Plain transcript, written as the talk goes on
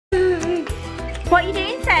What are you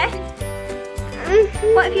doing, Seth?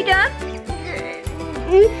 What have you done?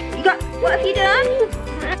 What have you done?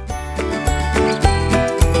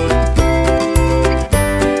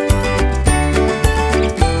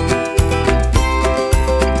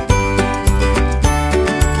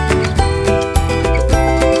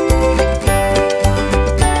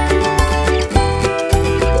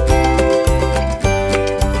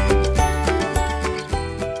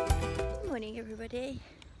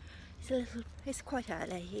 It's quite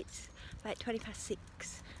early, it's about 6:20,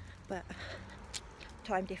 but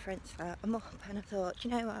time difference, I'm up and I thought,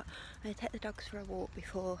 you know what, I'm going to take the dogs for a walk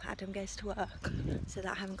before Adam goes to work, so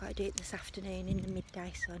that I haven't got to do it this afternoon in the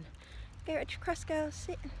midday sun. Go Red Cross girls,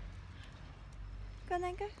 sit. Go on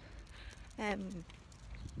then, go.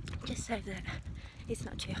 Just so that it's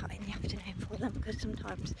not too hot in the afternoon for them, because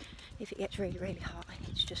sometimes if it gets really, really hot,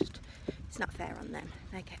 it's not fair on them.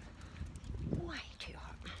 They get way too hot.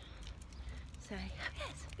 So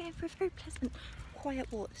yes, I'm going for a very pleasant, quiet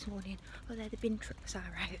walk this morning, although the bin trucks are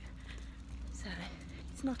out, so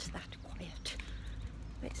it's not that quiet,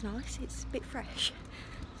 but it's nice, it's a bit fresh.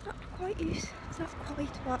 It's not quite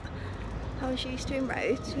what I was used to in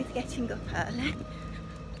roads with getting up early.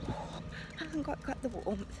 I haven't got the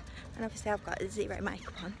warmth, and obviously I've got zero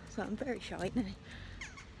makeup on, so I'm very shiny.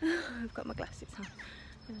 I've got my glasses on.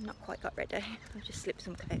 I've not quite got ready. I've just slipped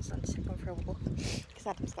some clothes on to take on for a walk because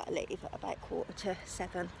Adam's got to leave at about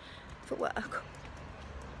 6:45 for work.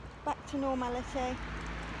 Back to normality.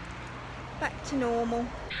 Back to normal.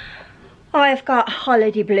 I've got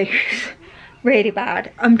holiday blues really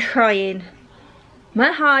bad. I'm trying my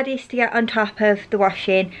hardest to get on top of the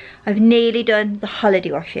washing. I've nearly done the holiday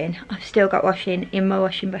washing. I've still got washing in my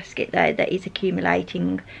washing basket though that is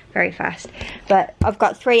accumulating very fast. But I've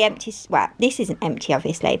got 3 empty, well this isn't empty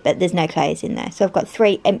obviously, but there's no clothes in there. So I've got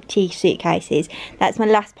 3 empty suitcases. That's my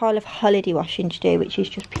last pile of holiday washing to do, which is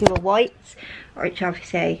just pure whites, which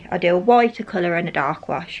obviously I do a white, a colour and a dark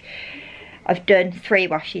wash. I've done 3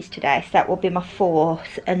 washes today, so that will be my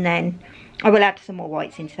 4th, and then I will add some more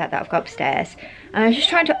whites into that I've got upstairs. And I'm just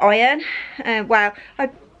trying to iron. Well, I'm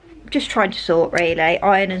just trying to sort really.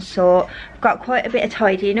 Iron and sort. I've got quite a bit of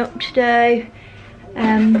tidying up to do.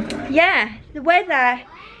 Yeah, the weather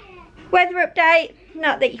update.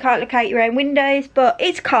 Not that you can't look out your own windows, but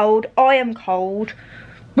it's cold. I am cold.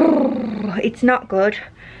 It's not good.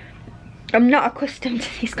 I'm not accustomed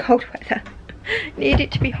to this cold weather. Need it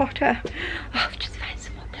to be hotter. Oh, I've just found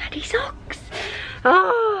some more bloody socks.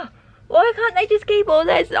 Oh. Why can't they just keep all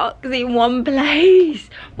their socks in one place?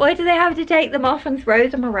 Why do they have to take them off and throw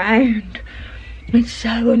them around? It's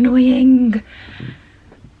so annoying.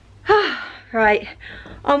 Right,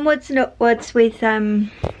 onwards and upwards with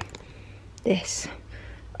this.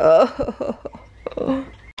 Oh,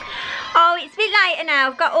 it's a bit later now.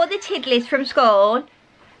 I've got all the tiddlies from school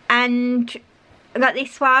and I got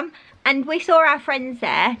this one. And we saw our friends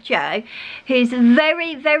there, Jo, who's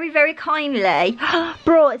very, very, very kindly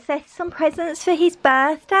brought Seth some presents for his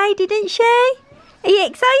birthday, didn't she? Are you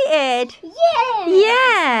excited? Yeah!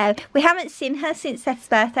 Yeah! We haven't seen her since Seth's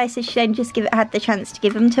birthday, so she then just had the chance to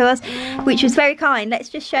give them to us, which was very kind. Let's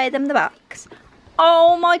just show them the box.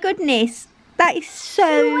 Oh my goodness, that is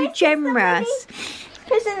so generous.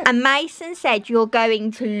 And Mason said you're going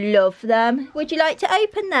to love them. Would you like to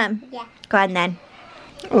open them? Yeah. Go on then.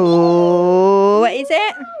 Oh, what is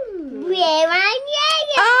it?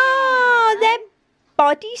 Oh, they're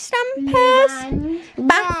body stampers.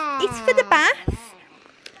 Bath. It's for the bath.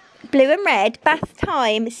 Blue and red. Bath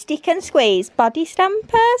time. Stick and squeeze. Body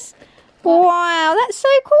stampers. Wow, that's so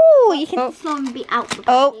cool. You can. Be out.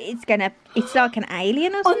 Oh, it's like an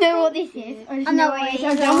alien or something. I know what this is. I know what it is.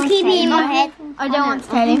 I don't keep it in my head. I don't want to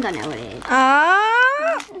tell him. I know what it is.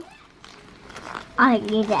 Ah. I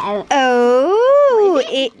get it out. Oh,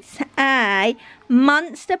 it's a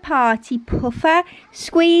Monster Party puffer.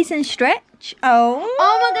 Squeeze and stretch. Oh.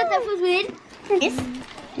 Oh my god, that feels weird. Yes.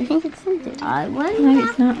 Do you think it's something? I want. No,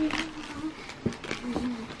 it's not.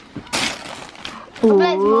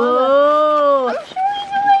 Oh. I'm sure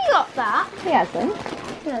he's already got that. He hasn't.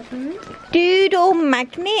 Doodle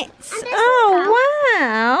magnets. Oh,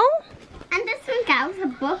 wow. And this one counts a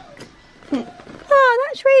book. Oh,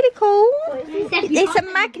 that's really cool. It's a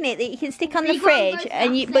magnet that you can stick on the fridge,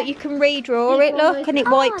 but you can redraw it. Look, and it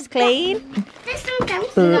wipes clean. This one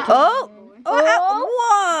counts. Oh,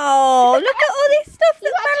 whoa! Look at all this stuff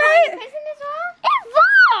that fell out.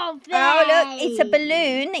 Evolved. Oh, look, it's a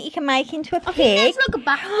balloon that you can make into a pig. Look, a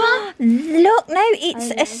bath one. Look, no,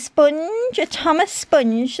 it's a sponge, a Thomas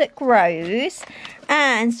sponge that grows,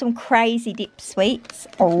 and some crazy dip sweets.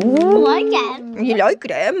 Oh, I like them. You like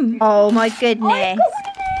them? Oh my goodness.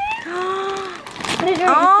 Oh,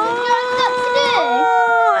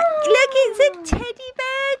 look, it's a teddy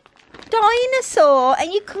bear dinosaur,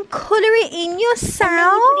 and you can colour it in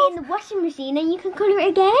yourself. And then you put it in the washing machine and you can colour it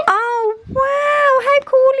again. Oh, wow, how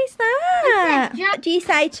cool is that? What do you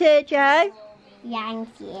say to Joe? Thank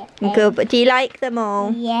you. Good, but do you like them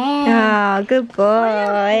all? Yeah. Oh, good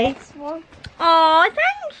boy. This one. Oh,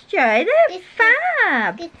 thanks, Joe. They're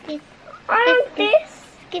fab. I like this.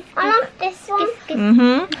 I like this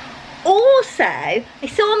one. Also, I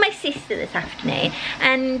saw my sister this afternoon,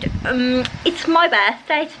 and it's my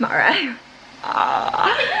birthday tomorrow.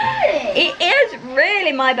 It is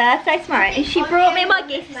really my birthday tomorrow, and she brought me my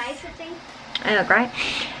gifts. Oh, great.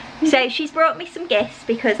 So she's brought me some gifts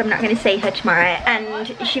because I'm not going to see her tomorrow, and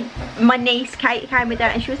my niece Kate came with her,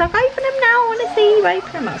 and she was like, open them now, I want to see you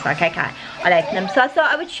open them. I was like, okay, I'll open them. So I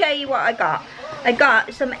thought I would show you what I got. I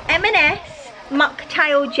got some M&S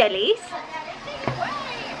mocktail jellies.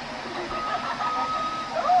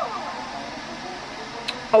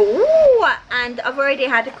 Oh, and I've already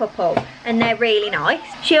had a couple, and they're really nice.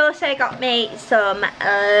 She also got me some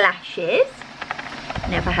lashes.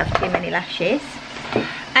 Never have too many lashes.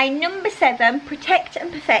 A number 7 Protect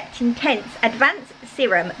and Perfect Intense Advanced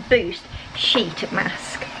Serum Boost Sheet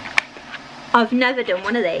Mask. I've never done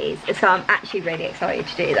one of these, so I'm actually really excited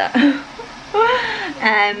to do that.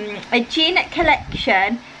 A gin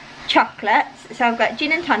collection chocolates. So I've got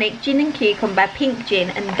gin and tonic, gin and cucumber, pink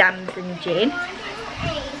gin, and damson gin.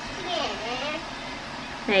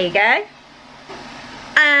 There you go.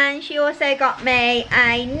 And she also got me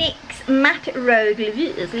a NYX Matte Rogue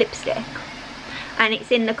lipstick, and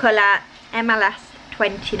it's in the colour MLS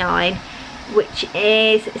 29, which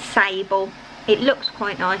is sable. It looks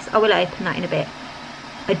quite nice. I will open that in a bit.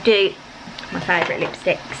 I do, my favourite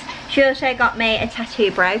lipsticks. She also got me a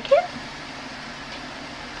tattoo broken,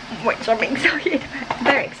 which I'm excited about.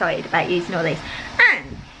 Very excited about using all these.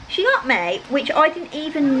 And she got me, which I didn't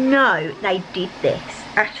even know they did this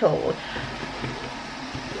at all,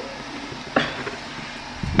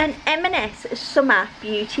 an M&S Summer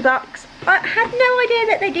Beauty Box. I had no idea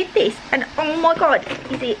that they did this, and oh my god,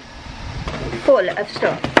 is it full of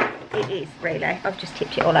stuff. It is, really. I've just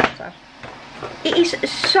tipped it all out. So it is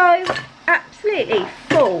so absolutely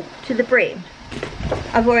full to the brim.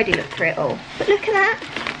 I've already looked through it all, but look at that.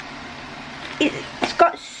 It's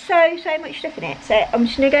got so much stuff in it, so I'm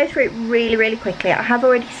just going to go through it really quickly. I have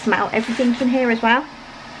already smelled everything in here as well.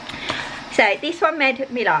 So this one made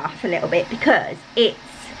me laugh a little bit because it's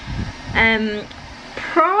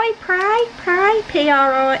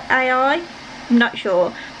P-R-A-I, I'm not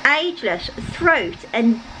sure, ageless throat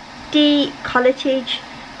and decolletage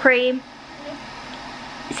cream.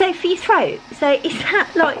 So for your throat, so is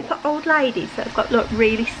that like for old ladies that have got like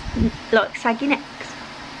really like saggy necks?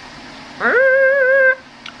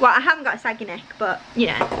 Well, I haven't got a saggy neck, but you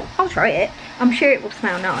know, I'll try it. I'm sure it will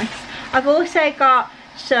smell nice. I've also got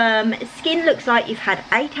some Skin Looks Like You've Had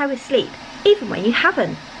 8 Hours Sleep Even When You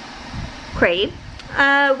Haven't cream,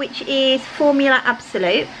 which is Formula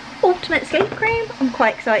Absolute Ultimate Sleep Cream. I'm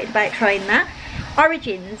quite excited about trying that.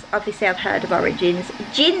 Origins, obviously I've heard of Origins.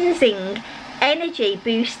 Ginseng Energy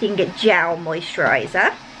Boosting Gel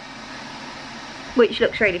Moisturiser, which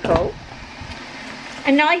looks really cool.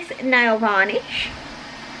 A nice nail varnish.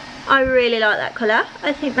 I really like that colour.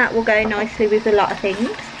 I think that will go nicely with a lot of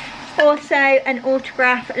things. Also an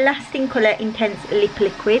Autograph Lasting Colour Intense Lip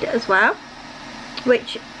Liquid as well,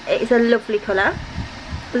 which is a lovely colour.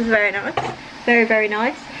 It's very nice. Very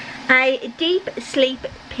nice. A Deep Sleep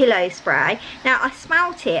Pillow Spray. Now I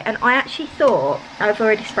smelt it and I actually thought I've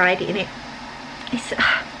already sprayed it in it.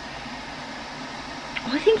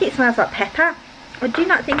 I think it smells like pepper. I do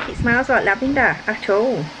not think it smells like lavender at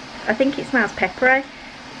all. I think it smells peppery.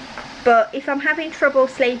 But if I'm having trouble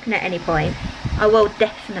sleeping at any point, I will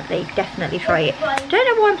definitely try it. I don't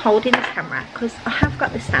know why I'm holding this camera, because I have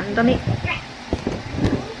got the stand on it.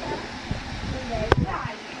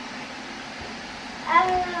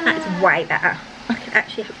 That's way better. I can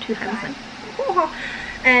actually have 2 hands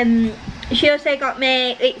now. She also got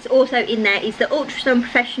me, it's also in there, is the Ultrasun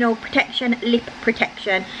Professional Protection Lip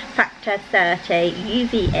Protection Factor 30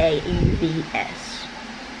 UVA UVS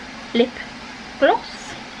Lip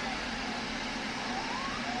Gloss.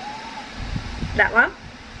 That one,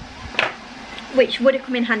 which would have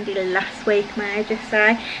come in handy last week, may I just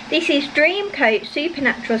say. This is Dream Coat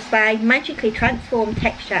Supernatural Spray, magically transformed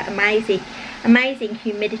texture, amazing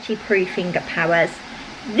humidity proofing powers.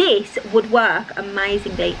 This would work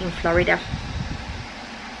amazingly in Florida,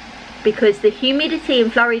 because the humidity in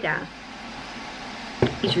Florida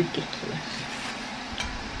is ridiculous.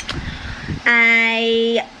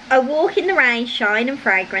 A I walk in the rain, shine and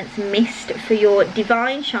fragrance, mist for your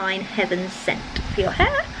divine shine, heaven's scent for your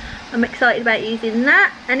hair. I'm excited about using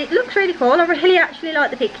that, and it looks really cool. I really actually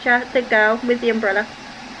like the picture, the girl with the umbrella.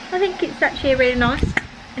 I think it's actually really nice,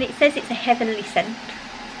 and it says it's a heavenly scent.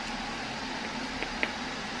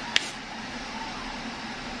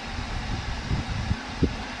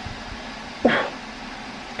 Oh,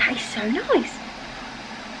 that is so nice.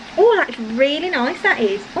 Oh, that's really nice, that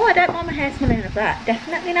is. Oh, I don't mind my hair smelling of that,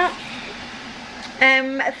 definitely not.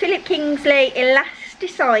 Philip Kingsley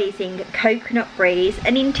Elasticizing Coconut Breeze,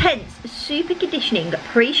 an intense super conditioning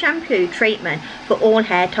pre-shampoo treatment for all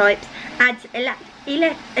hair types, adds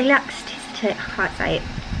elasticity, I can't say it,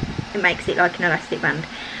 it makes it like an elastic band,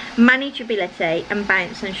 manageability and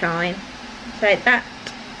bounce and shine. So that,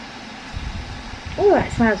 oh,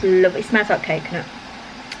 that smells lovely. It smells like coconut,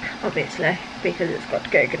 obviously, because it's got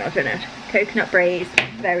coconut in it. Coconut Breeze,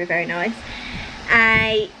 very, very nice.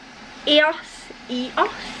 A EOS,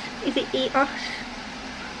 is it EOS?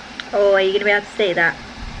 Oh, are you going to be able to see that?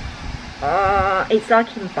 Oh, it's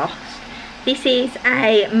like embossed. This is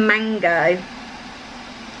a mango.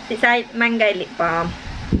 It's a mango lip balm.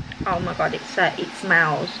 Oh my god, it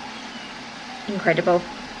smells incredible.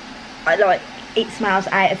 It smells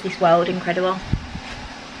out of this world incredible.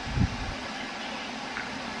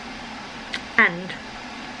 And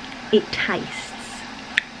it tastes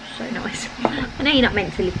so nice. I know you're not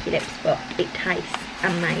meant to lick your lips, but it tastes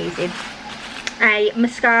amazing. A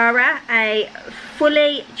mascara, a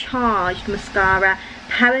fully charged mascara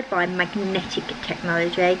powered by magnetic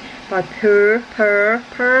technology by Pur,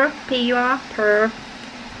 P-U-R, Pur.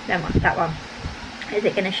 That one. Is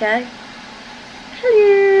it going to show?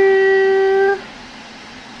 Hello.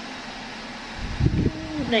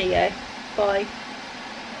 There you go. By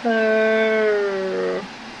Pur.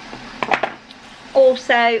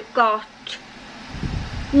 Also got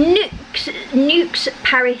Nuxe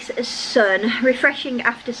Paris Sun Refreshing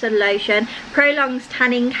After Sun Lotion, prolongs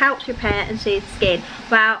tanning, helps repair and soothe skin.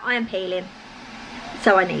 Wow, I am peeling,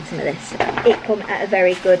 so I need some of this. It come at a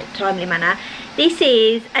very good timely manner. This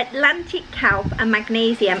is Atlantic Kelp and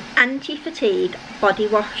Magnesium Anti-Fatigue Body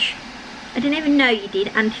Wash. I didn't even know you did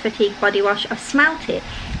anti-fatigue body wash. I've smelt it.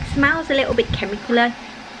 It smells a little bit chemical-y,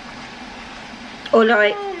 or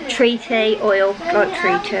like tree tea oil, like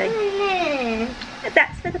tree tea.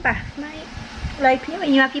 That's for the bath, mate. Like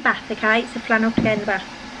when you have your bath, okay? It's a flannel to go in the bath.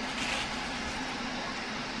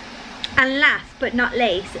 And last but not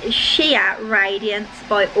least, Sheer Radiance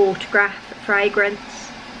by Autograph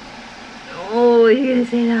Fragrance. Oh, you're gonna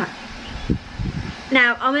see that.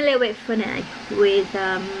 Now, I'm a little bit funny with,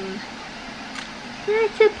 to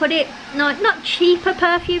put it, not cheaper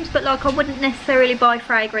perfumes, but like I wouldn't necessarily buy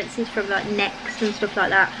fragrances from like Next and stuff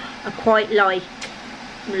like that. I quite like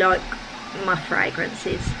my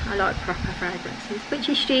fragrances. I like proper fragrances, which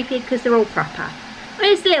is stupid because they're all proper. I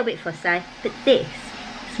mean, it's a little bit fussy, but this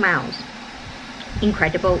smells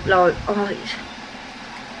incredible. Like, oh,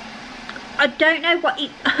 I don't know what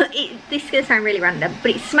this is going to sound really random,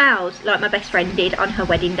 but it smells like my best friend did on her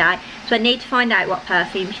wedding day. So I need to find out what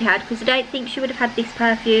perfume she had, because I don't think she would have had this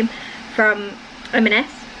perfume from M&S.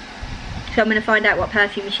 So I'm going to find out what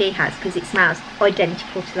perfume she has, because it smells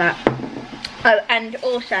identical to that. Oh, and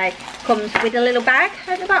also comes with a little bag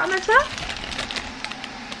at the bottom as well,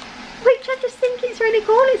 which I just think is really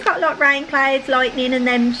cool. It's got like rain clouds, lightning, and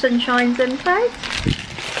then sunshines and clouds.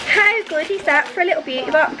 How good is that for a little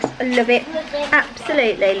beauty box? I love it.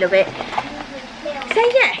 Absolutely love it. So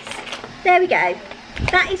yes, there we go.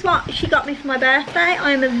 That is what she got me for my birthday.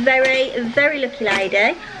 I am a very, very lucky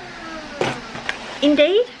lady.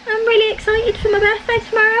 Indeed, I'm really excited for my birthday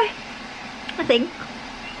tomorrow, I think.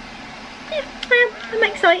 Yeah, I'm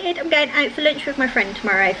excited. I'm going out for lunch with my friend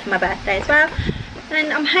tomorrow for my birthday as well.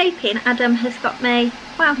 And I'm hoping Adam has got me,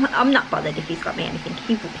 well, I'm not bothered if he's got me anything.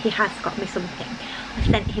 He has got me something. I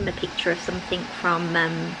sent him a picture of something from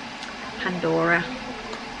Pandora.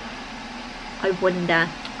 I wonder.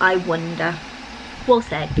 We'll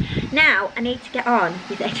see. Now, I need to get on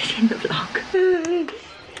with editing the vlog.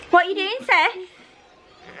 What are you doing, Seth?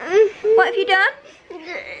 What have you done?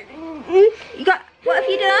 What have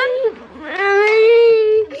you done?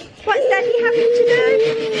 What's Daddy having to do?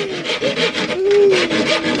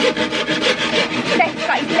 Seth's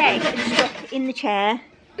got his leg stuck in the chair.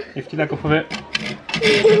 Lift your leg off of it.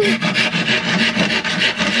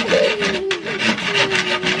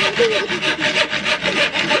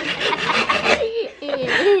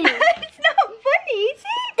 It's not funny, is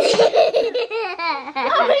it?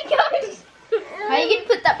 Oh my gosh! How are you going to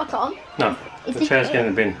put that back on? No, the chair's going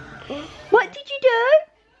in the bin. What did you do?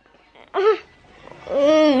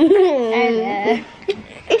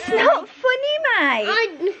 It's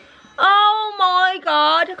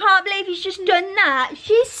God, I can't believe he's just done that.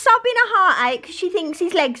 She's sobbing her heart out because she thinks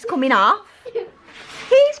his leg's coming off.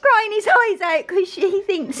 He's crying his eyes out because she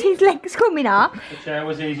thinks his leg's coming off. The chair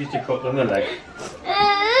was easier to cut than the leg.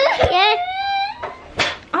 Yeah.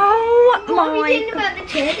 Oh What my are we doing about the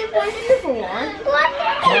chair? There's one in the wall.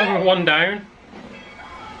 Oh, one down.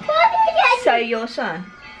 So your son?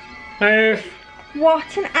 Move.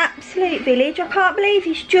 What an absolute village. I can't believe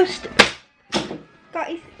he's just got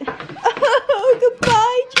his... Oh,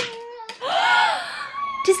 goodbye, chair.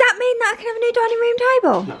 Does that mean that I can have a new dining room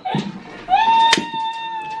table? No.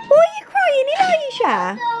 Why are you crying, Elisha?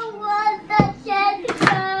 I don't want the chair to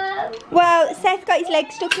go. Well, Seth got his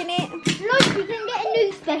leg stuck in it. Look, we can get a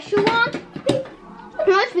new special one.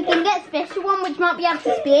 Look, we can get a special one which might be able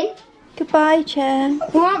to spin. Goodbye, chair.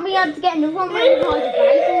 We won't be able to get another one where we hold the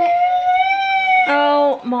base on it.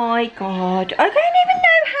 Oh my God. I don't even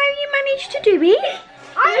know how you managed to do it.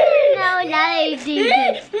 I don't know how you do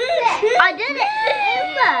this. I did it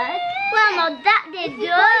first. Well, my dad did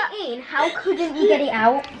it. How couldn't you get it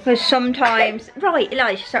out? Because sometimes... Right,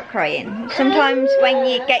 Elijah, stop crying. Sometimes when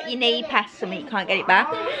you get your knee past something, you can't get it back.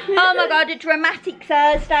 Oh my God, a dramatic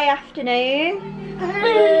Thursday afternoon. I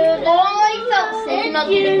felt sick and I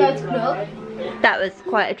didn't go to club. That was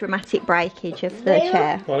quite a dramatic breakage of the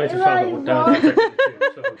chair. Well, I need to find out what Dad so.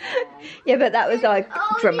 Yeah, but that was like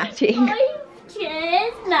dramatic.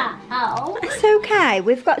 Chairs now. It's okay,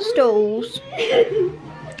 we've got stools.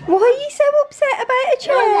 Why are you so upset about a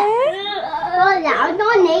chair? I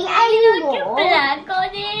don't need anymore. I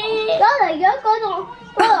don't need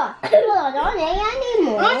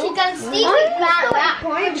anymore. Aren't you going to see it like that?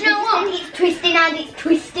 Do you know what? It's twisting and it's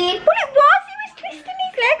twisting. Well, it was. He was twisting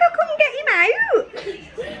his leg. I couldn't get him out.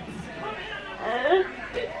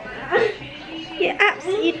 You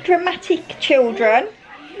absolutely dramatic children.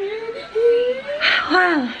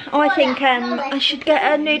 Wow, I think I should get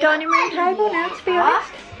a new dining room table now, to be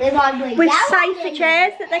honest. With safer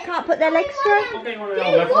chairs that they can't put their legs through. I'll get one of the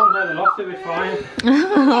old leather ones out of the loft, it'll be fine.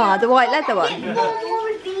 Oh, the white leather one.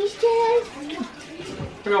 These chairs.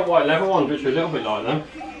 We got white leather ones, which are a little bit like them.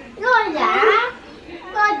 Like that.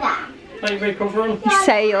 Like that. Thank you for covering. You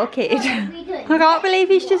say your kid. I can't believe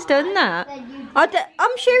he's just done that.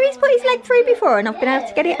 I'm sure he's put his leg through before and I've been able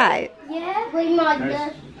to get it out. Yeah, we might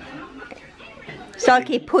just. It's like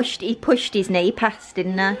he pushed his knee past,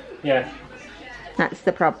 didn't he? Yeah. That's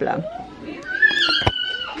the problem.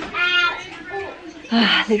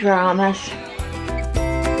 Ah, the dramas.